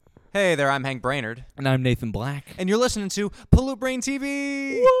Hey there, I'm Hank Brainerd. And I'm Nathan Black. And you're listening to Pollute Brain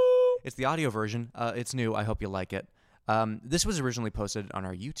TV! Woo! It's the audio version. It's new. I hope you like it. This was originally posted on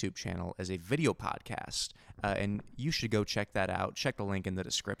our YouTube channel as a video podcast, and you should go check that out. Check the link in the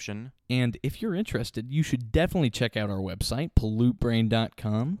description. And if you're interested, you should definitely check out our website,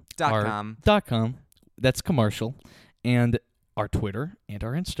 pollutebrain.com. .com. That's commercial. And our Twitter and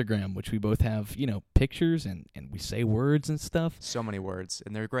our Instagram, which we both have, pictures and we say words and stuff. So many words,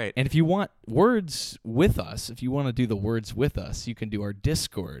 and they're great. And if you want words with us, if you want to do the words with us, you can do our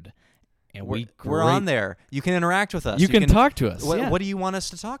Discord. And we're on there. You can interact with us. You can talk to us. What do you want us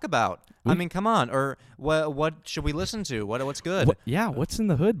to talk about? I mean, come on. Or what should we listen to? What's good? What's in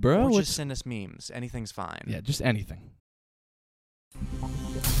the hood, bro? Or just send us memes. Anything's fine. Yeah, just anything.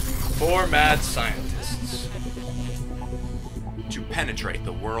 Four mad scientists to penetrate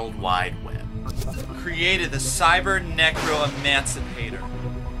the World Wide Web created the Cyber Necro Emancipator.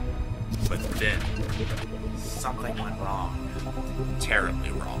 But then something went wrong.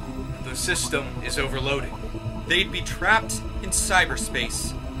 Terribly wrong. The system is overloading. They'd be trapped in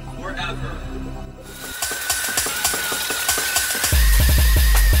cyberspace forever.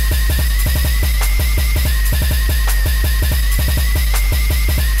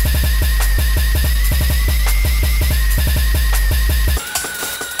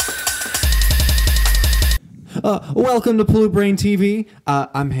 Welcome to Pollute Brain TV.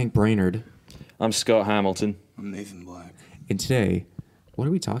 I'm Hank Brainerd. I'm Scott Hamilton. I'm Nathan Black. And today, what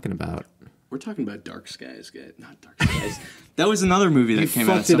are we talking about? We're talking about Dark Skies, guys. Not Dark Skies. That was another movie that came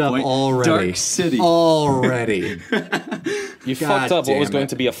out at some some point. Already. Dark City. Already. You fucked up what was going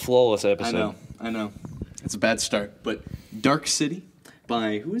to be a flawless episode. I know. It's a bad start. But Dark City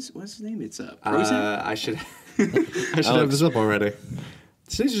by, what's his name? It's Prozac? I should have this up already.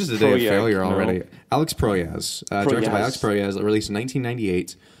 Today's just a day of failure already. No. Alex Proyas, directed by Alex Proyas, released in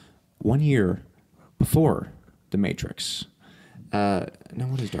 1998, 1 year before The Matrix. Now,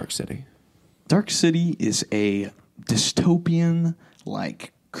 what is Dark City? Dark City is a dystopian,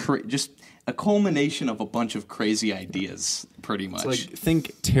 just a culmination of a bunch of crazy ideas, pretty much. It's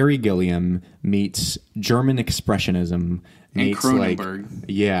think Terry Gilliam meets German Expressionism and Cronenberg.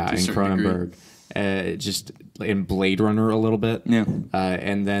 And Cronenberg. Just in Blade Runner a little bit. Yeah.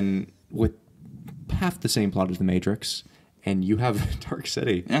 And then with half the same plot as The Matrix, and you have Dark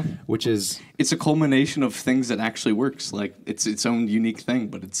City, which is... It's a culmination of things that actually works. It's its own unique thing,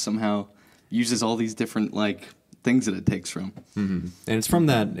 but it somehow uses all these different, things that it takes from. Mm-hmm. And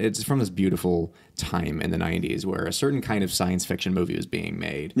it's from this beautiful time in the 90s where a certain kind of science fiction movie was being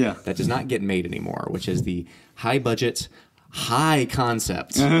made that does not get made anymore, which is the high-budget, high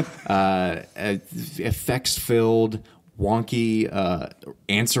concept, effects-filled, wonky,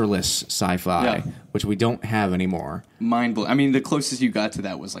 answerless sci-fi, which we don't have anymore. Mind-blowing. I mean, the closest you got to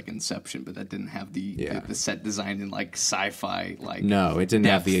that was Inception, but that didn't have the set design in sci-fi. No, it didn't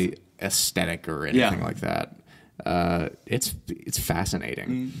have the aesthetic or anything like that. It's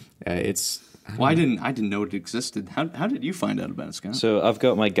fascinating. I didn't know it existed. How did you find out about it, Scott? So I've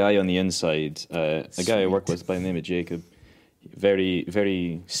got my guy on the inside, a guy I work with by the name of Jacob. Very,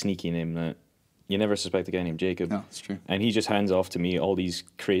 very sneaky name that. You never suspect a guy named Jacob. No, it's true. And he just hands off to me all these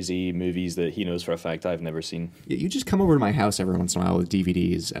crazy movies that he knows for a fact I've never seen. Yeah, you just come over to my house every once in a while with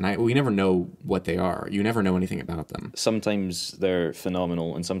DVDs, and we never know what they are. You never know anything about them. Sometimes they're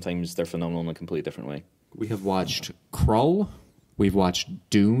phenomenal, and sometimes they're phenomenal in a completely different way. We have watched Krull. We've watched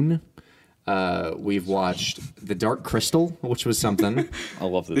Dune. We've watched The Dark Crystal, which was something. I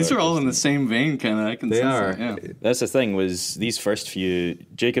love the. These Dark are all Crystal. in the same vein, kind of. I can. They sense are. That, yeah. That's the thing. Was these first few?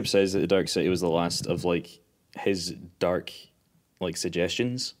 Jacob says that The Dark City was the last of his dark,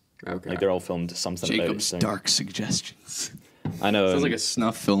 suggestions. Okay. They're all filmed something Jacob's about it. Dark Suggestions. I know. Sounds like a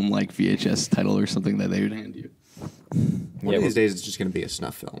snuff film, VHS title or something that they would hand you. One of these days, it's just going to be a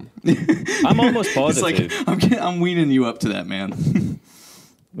snuff film. I'm almost positive. It's I'm weaning you up to that, man.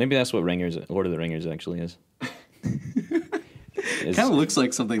 Maybe that's what Lord of the Ringers actually is. It kind of looks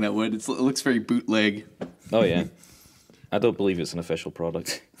like something that would. It looks very bootleg. Oh, yeah. I don't believe it's an official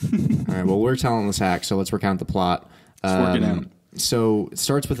product. All right, well, we're telling this hack, so let's recount the plot. Let's work it out. So it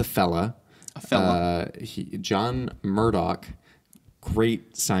starts with a fella. John Murdoch,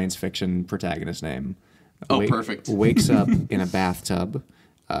 great science fiction protagonist name. Perfect. Wakes up in a bathtub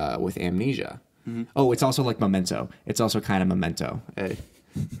with amnesia. Mm-hmm. Oh, it's also like Memento. It's also kind of Memento.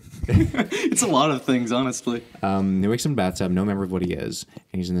 It's a lot of things, honestly. He wakes up in a bathtub, no memory of what he is,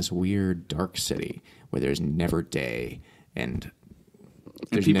 and he's in this weird dark city where there's never day, and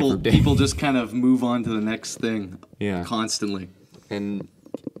people just kind of move on to the next thing constantly. And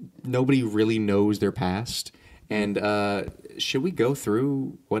nobody really knows their past. And should we go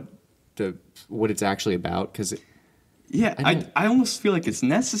through what what it's actually about, because I almost feel like it's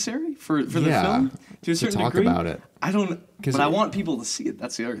necessary for the film to a certain talk degree. about it. I don't, but I want people to see it.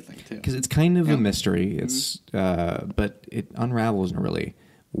 That's the other thing too. Because it's kind of a mystery. It's but it unravels in a really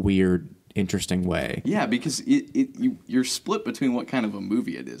weird, interesting way. Yeah, because you're split between what kind of a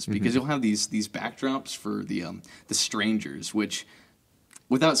movie it is. Because you'll have these backdrops for the Strangers, which,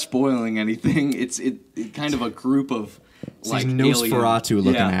 without spoiling anything, it's kind of a group of like Nosferatu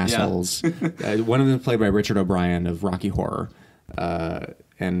looking assholes. One of them played by Richard O'Brien of Rocky Horror,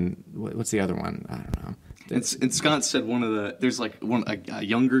 and what's the other one? I don't know. And Scott said there's like a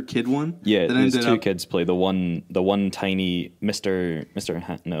younger kid one. Yeah, there's two kids play the one tiny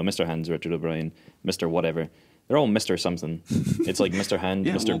Mr. Hand's Richard O'Brien, Mr. whatever. They're all Mr. something. It's like Mr. Hand,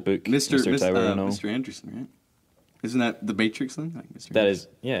 Mr. Book, Mr. Tower, Mr. Anderson, right? Isn't that the Matrix thing? Like Mr. That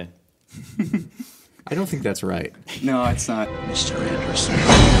Anderson? Yeah. I don't think that's right. No, it's not. Mr. Anderson.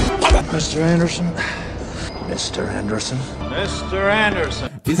 Mr. Anderson. Mr. Anderson. Mr.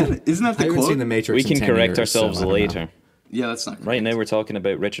 Anderson. Isn't that the I haven't quote? seen the Matrix. We can in 10 correct years, ourselves so later. Yeah, that's not correct. Right now we're talking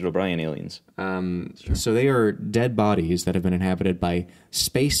about Richard O'Brien aliens. So they are dead bodies that have been inhabited by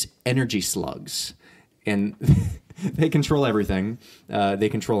space energy slugs, and they control everything. They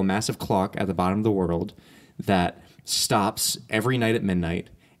control a massive clock at the bottom of the world that stops every night at midnight,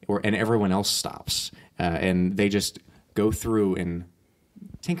 and everyone else stops, and they just go through and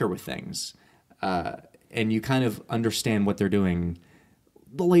tinker with things, and you kind of understand what they're doing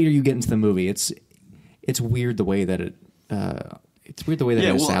the later you get into the movie. It's weird the way that it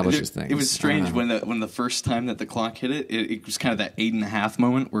establishes things. It was strange when the first time that the clock hit it was kind of that 8.5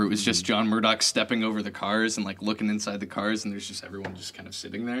 moment where it was just John Murdoch stepping over the cars and like looking inside the cars, and there's just everyone just kind of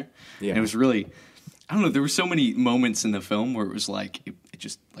sitting there. Yeah. And it was really, I don't know, there were so many moments in the film where it was like it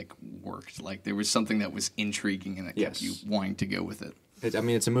just like worked. Like there was something that was intriguing and that kept you wanting to go with it.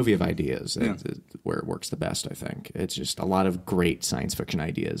 It's a movie of ideas where it works the best, I think. It's just a lot of great science fiction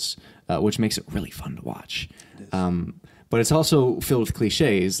ideas, which makes it really fun to watch. But it's also filled with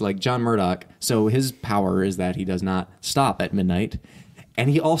cliches, like John Murdoch. So his power is that he does not stop at midnight. And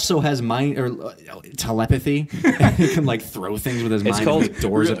he also has telepathy. He can like throw things with his mind. Called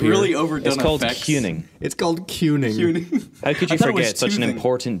doors appear. Really overdone. It's called effects. cuning. It's called cuning. How could you forget such an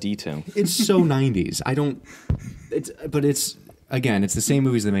important detail? It's so 90s. It's again, it's the same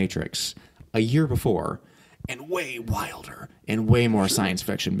movie as The Matrix a year before, and way wilder and way more science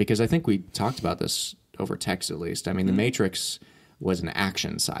fiction. Because I think we talked about this over text, at least. I mean, The Matrix was an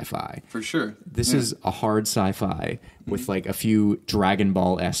action sci-fi. For sure. This is a hard sci-fi with like a few Dragon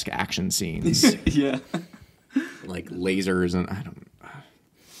Ball-esque action scenes. Yeah. Like lasers and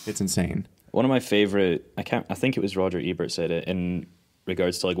it's insane. One of my favorite, I think it was Roger Ebert said it, in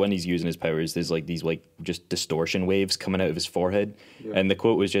regards to like when he's using his powers, there's like these like just distortion waves coming out of his forehead. Yeah. And the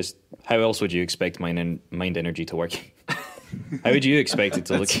quote was just, how else would you expect mind energy to work? How would you expect it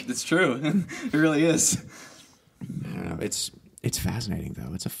to look? It's true. It really is. I don't know. It's fascinating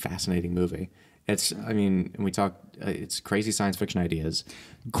though. It's a fascinating movie. It's crazy science fiction ideas.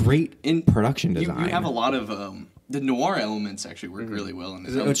 Great in production design. You have a lot of the noir elements actually work really well in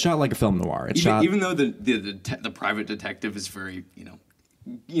this. It's shot like a film noir. Even though the private detective is very,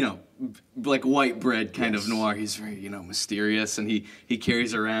 like white bread kind of noir. He's very, mysterious, and he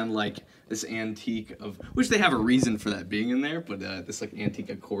carries around like this antique of which they have a reason for that being in there, but this like antique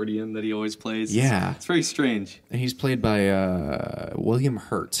accordion that he always plays. Yeah, it's very strange. And he's played by William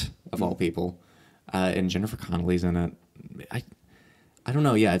Hurt of all people, and Jennifer Connelly's in it. I don't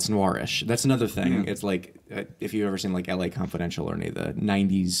know. Yeah, it's noirish. That's another thing. Yeah. It's like if you've ever seen like L.A. Confidential or any of the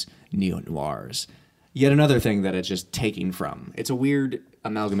 '90s neo noirs. Yet another thing that it's just taking from. It's a weird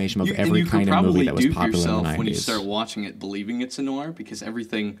amalgamation of every kind of movie that was popular in the 90s. When you start watching it, believing it's a noir, because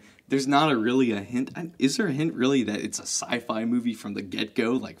everything, there's not really a hint. Is there a hint really that it's a sci-fi movie from the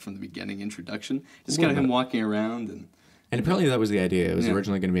get-go, like from the beginning introduction? Just kind of him walking around and apparently that was the idea. It was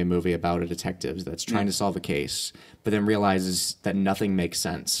originally going to be a movie about a detective that's trying to solve a case, but then realizes that nothing makes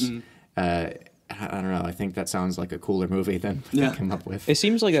sense. I don't know. I think that sounds like a cooler movie than they come up with. It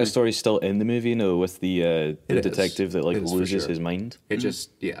seems like that story's still in the movie, with the detective that like loses his mind. It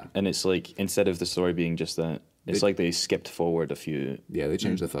just and it's like instead of the story being just that, it's like they skipped forward a few. Yeah, they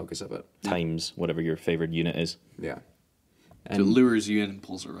changed the focus of it. Times, whatever your favorite unit is. Yeah, and it lures you in and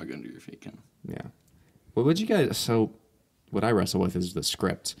pulls a rug under your feet, kind of. Yeah. Well, what you guys? So, what I wrestle with is the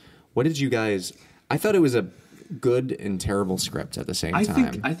script. What did you guys? I thought it was a good and terrible script at the same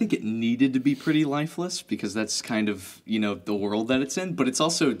time. I think it needed to be pretty lifeless because that's kind of the world that it's in, but it's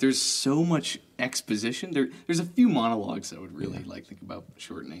also there's so much exposition. There's a few monologues that I would really think about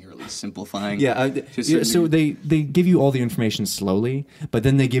shortening or at least simplifying. So they give you all the information slowly, but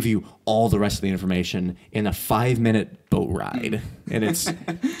then they give you all the rest of the information in a 5-minute boat ride, and it's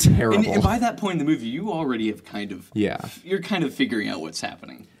terrible. And by that point in the movie, you already have kind of you're kind of figuring out what's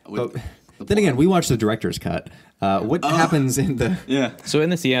happening. Then again, we watched the director's cut. What happens in the... So in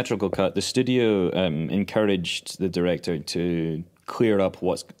the theatrical cut, the studio encouraged the director to clear up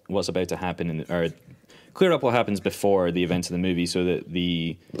what's about to happen, or clear up what happens before the events of the movie, so that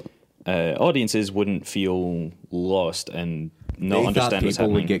the audiences wouldn't feel lost and not understand what's happening.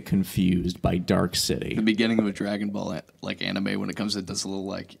 People would get confused by Dark City. The beginning of a Dragon Ball anime, when it comes to it, does a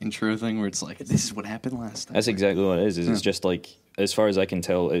little intro thing where it's this is what happened last time. That's exactly what it is. It's just as far as I can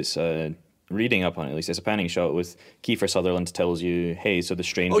tell, it's reading up on it, at least it's a panning shot with Kiefer Sutherland tells you, hey, so the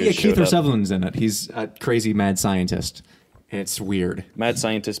strangers. Oh yeah, Kiefer Sutherland's in it. He's a crazy mad scientist. It's weird. Mad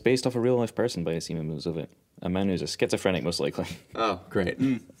scientist based off a real life person by the seams of it. A man who's a schizophrenic, most likely. Oh, great.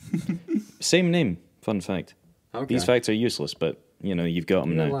 Same name. Fun fact. Okay. These facts are useless, but you've got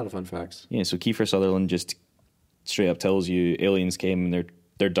them now. A lot of fun facts. Yeah, so Kiefer Sutherland just straight up tells you aliens came and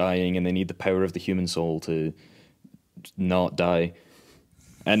they're dying and they need the power of the human soul to not die.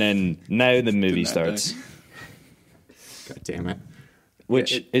 And then now the movie starts. God damn it.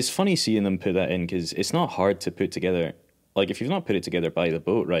 Which is funny seeing them put that in, because it's not hard to put together. If you've not put it together by the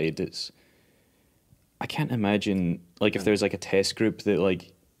boat ride, I can't imagine if there's a test group that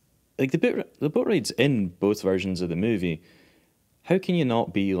the boat ride's in both versions of the movie. How can you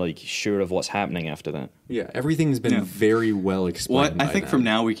not be sure of what's happening after that? Yeah, everything's been very well explained. Well, I think from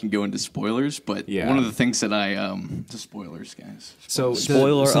now we can go into spoilers, but one of the things that the spoilers, guys. So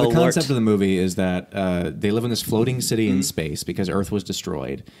Spoiler the alert. concept of the movie is that they live in this floating city in space because Earth was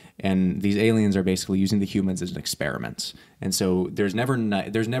destroyed, and these aliens are basically using the humans as an experiment. And so there's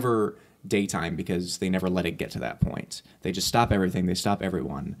never daytime because they never let it get to that point. They just stop everything, they stop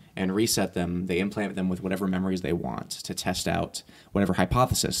everyone, and reset them. They implant them with whatever memories they want to test out whatever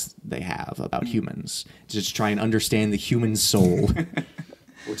hypothesis they have about humans, to just try and understand the human soul,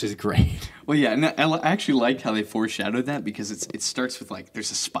 which is great. Well, yeah, and I actually like how they foreshadowed that, because it starts with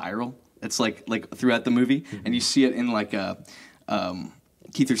there's a spiral. It's like throughout the movie, and you see it in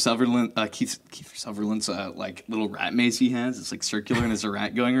Kiefer Sutherland's little rat maze he has. It's circular and there's a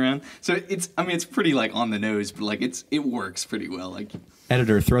rat going around. So it's pretty on the nose, but it works pretty well.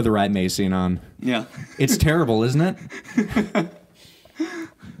 Editor, throw the rat maze scene on. Yeah, it's terrible, isn't it?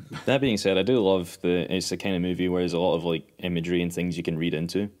 That being said, I do love it's the kind of movie where there's a lot of imagery and things you can read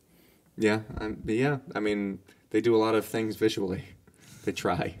into. Yeah, I mean, they do a lot of things visually. They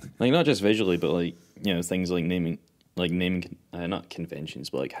try, not just visually, but things like naming not conventions,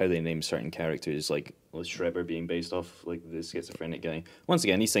 but how they name certain characters, with Schreiber being based off the schizophrenic guy. Once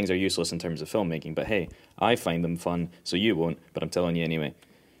again, these things are useless in terms of filmmaking, but hey, I find them fun, so you won't, but I'm telling you anyway.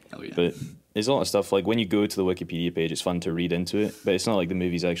 Hell yeah. But there's a lot of stuff, when you go to the Wikipedia page, it's fun to read into it, but it's not like the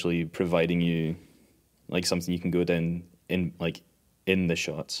movie's actually providing you something you can go down in the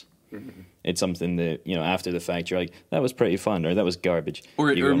shots. Mm-hmm. It's something that after the fact you're that was pretty fun, or that was garbage,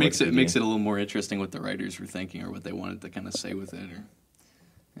 or it makes it a little more interesting what the writers were thinking or what they wanted to kind of say with it.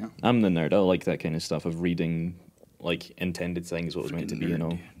 I'm the nerd. I like that kind of stuff of reading intended things, what was meant to be.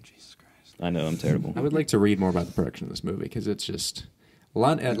 Dude. Jesus Christ, I know I'm terrible. I would like to read more about the production of this movie, because it's just a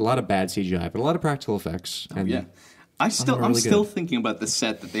lot of bad CGI, but a lot of practical effects. And yeah, I'm still thinking about the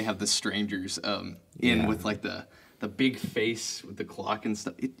set that they have the strangers in with the big face with the clock and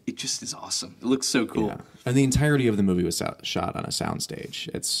stuff. It just is awesome. It looks so cool. Yeah. And the entirety of the movie was shot on a soundstage.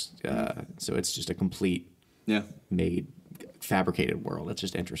 It's so it's just a complete made fabricated world. It's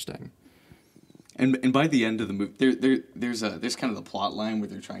just interesting. And by the end of the movie, there's kind of the plot line where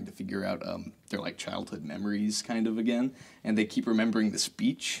they're trying to figure out their childhood memories kind of again, and they keep remembering this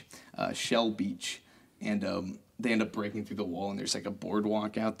beach, Shell Beach, and they end up breaking through the wall, and there's a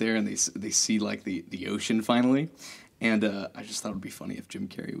boardwalk out there, and they see the ocean finally, and I just thought it would be funny if Jim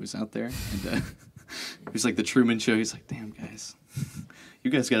Carrey was out there, and it was the Truman Show. He's damn guys, you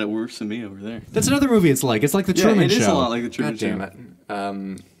guys got it worse than me over there. That's another movie. It's like the Truman Show. It is a lot like the Truman Show.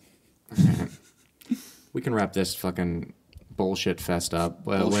 Damn it. We can wrap this fucking bullshit fest up.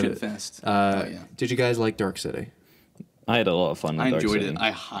 Fest. Did you guys like Dark City? I had a lot of fun. I enjoyed it.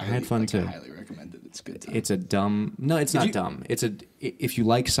 I had fun too. I highly recommend it. It's a good time. It's a dumb. No, it's not dumb. If you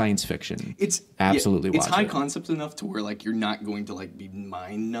like science fiction, it's absolutely watch it. It's high concept enough to where you're not going to be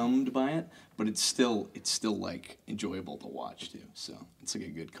mind numbed by it, but it's still enjoyable to watch too. So it's a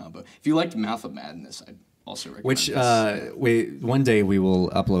good combo. If you liked Mouth of Madness, also recommend. Which one day we will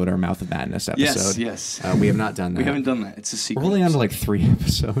upload our Mouth of Madness episode. Yes. We have not done that. We haven't done that. It's a secret. We're only on to like 3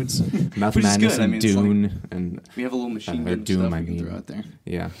 episodes. Mouth of Madness and Dune, and we have a little machine gun Doom, stuff we can throw out there.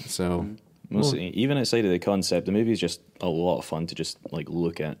 Yeah. So mostly, even outside of the concept, the movie is just a lot of fun to just like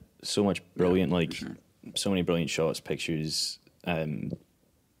look at. So much brilliant, so many brilliant shots, pictures,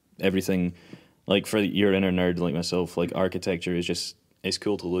 everything. Like for your inner nerd like myself, like architecture is just. It's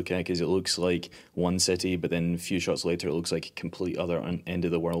cool to look at because it looks like one city, but then a few shots later it looks like a complete other end of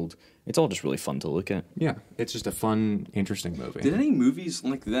the world. It's all just really fun to look at. Yeah, it's just a fun, interesting movie. Did any movies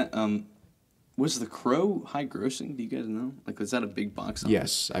like that, was The Crow high grossing? Do you guys know? Like, was that a big box office?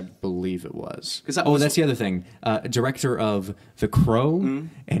 Yes, I believe it was. That's the other thing. Director of The Crow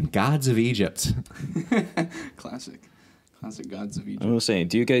and Gods of Egypt. Classic Gods of Egypt. I will say,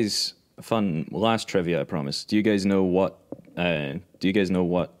 do you guys... last trivia, I promise. Do you guys know what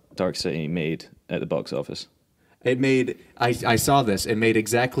Dark City made at the box office? It made. I saw this. It made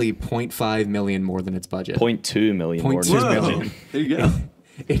exactly 0.5 million more than its budget. 0.2 million more than its budget. There you go.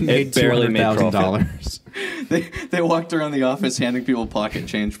 It made $200,000. They walked around the office handing people pocket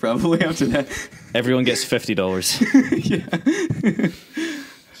change. Probably after that. Everyone gets $50. Yeah.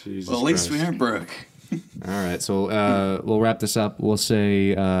 Jesus well, at least we aren't broke. All right, so we'll wrap this up. We'll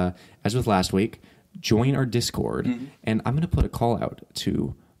say, as with last week, join our Discord, and I'm going to put a call out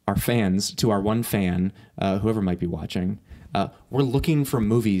to our fans, to our one fan, whoever might be watching. We're looking for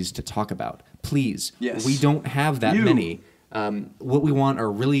movies to talk about. Please, we don't have that many. What we want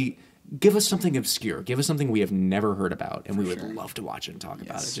are really... Give us something obscure. Give us something we have never heard about, and we would love to watch it and talk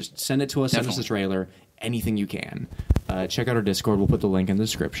about it. Just send it to us, send us the trailer, anything you can. Check out our Discord. We'll put the link in the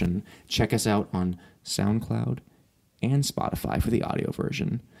description. Check us out on SoundCloud and Spotify for the audio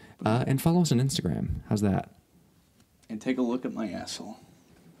version. And follow us on Instagram. How's that? And take a look at my asshole.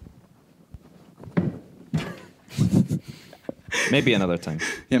 Maybe another time.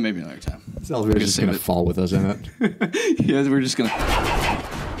 Yeah, maybe another time. This elevator's just going to fall with us in it. Yeah, we're just going to...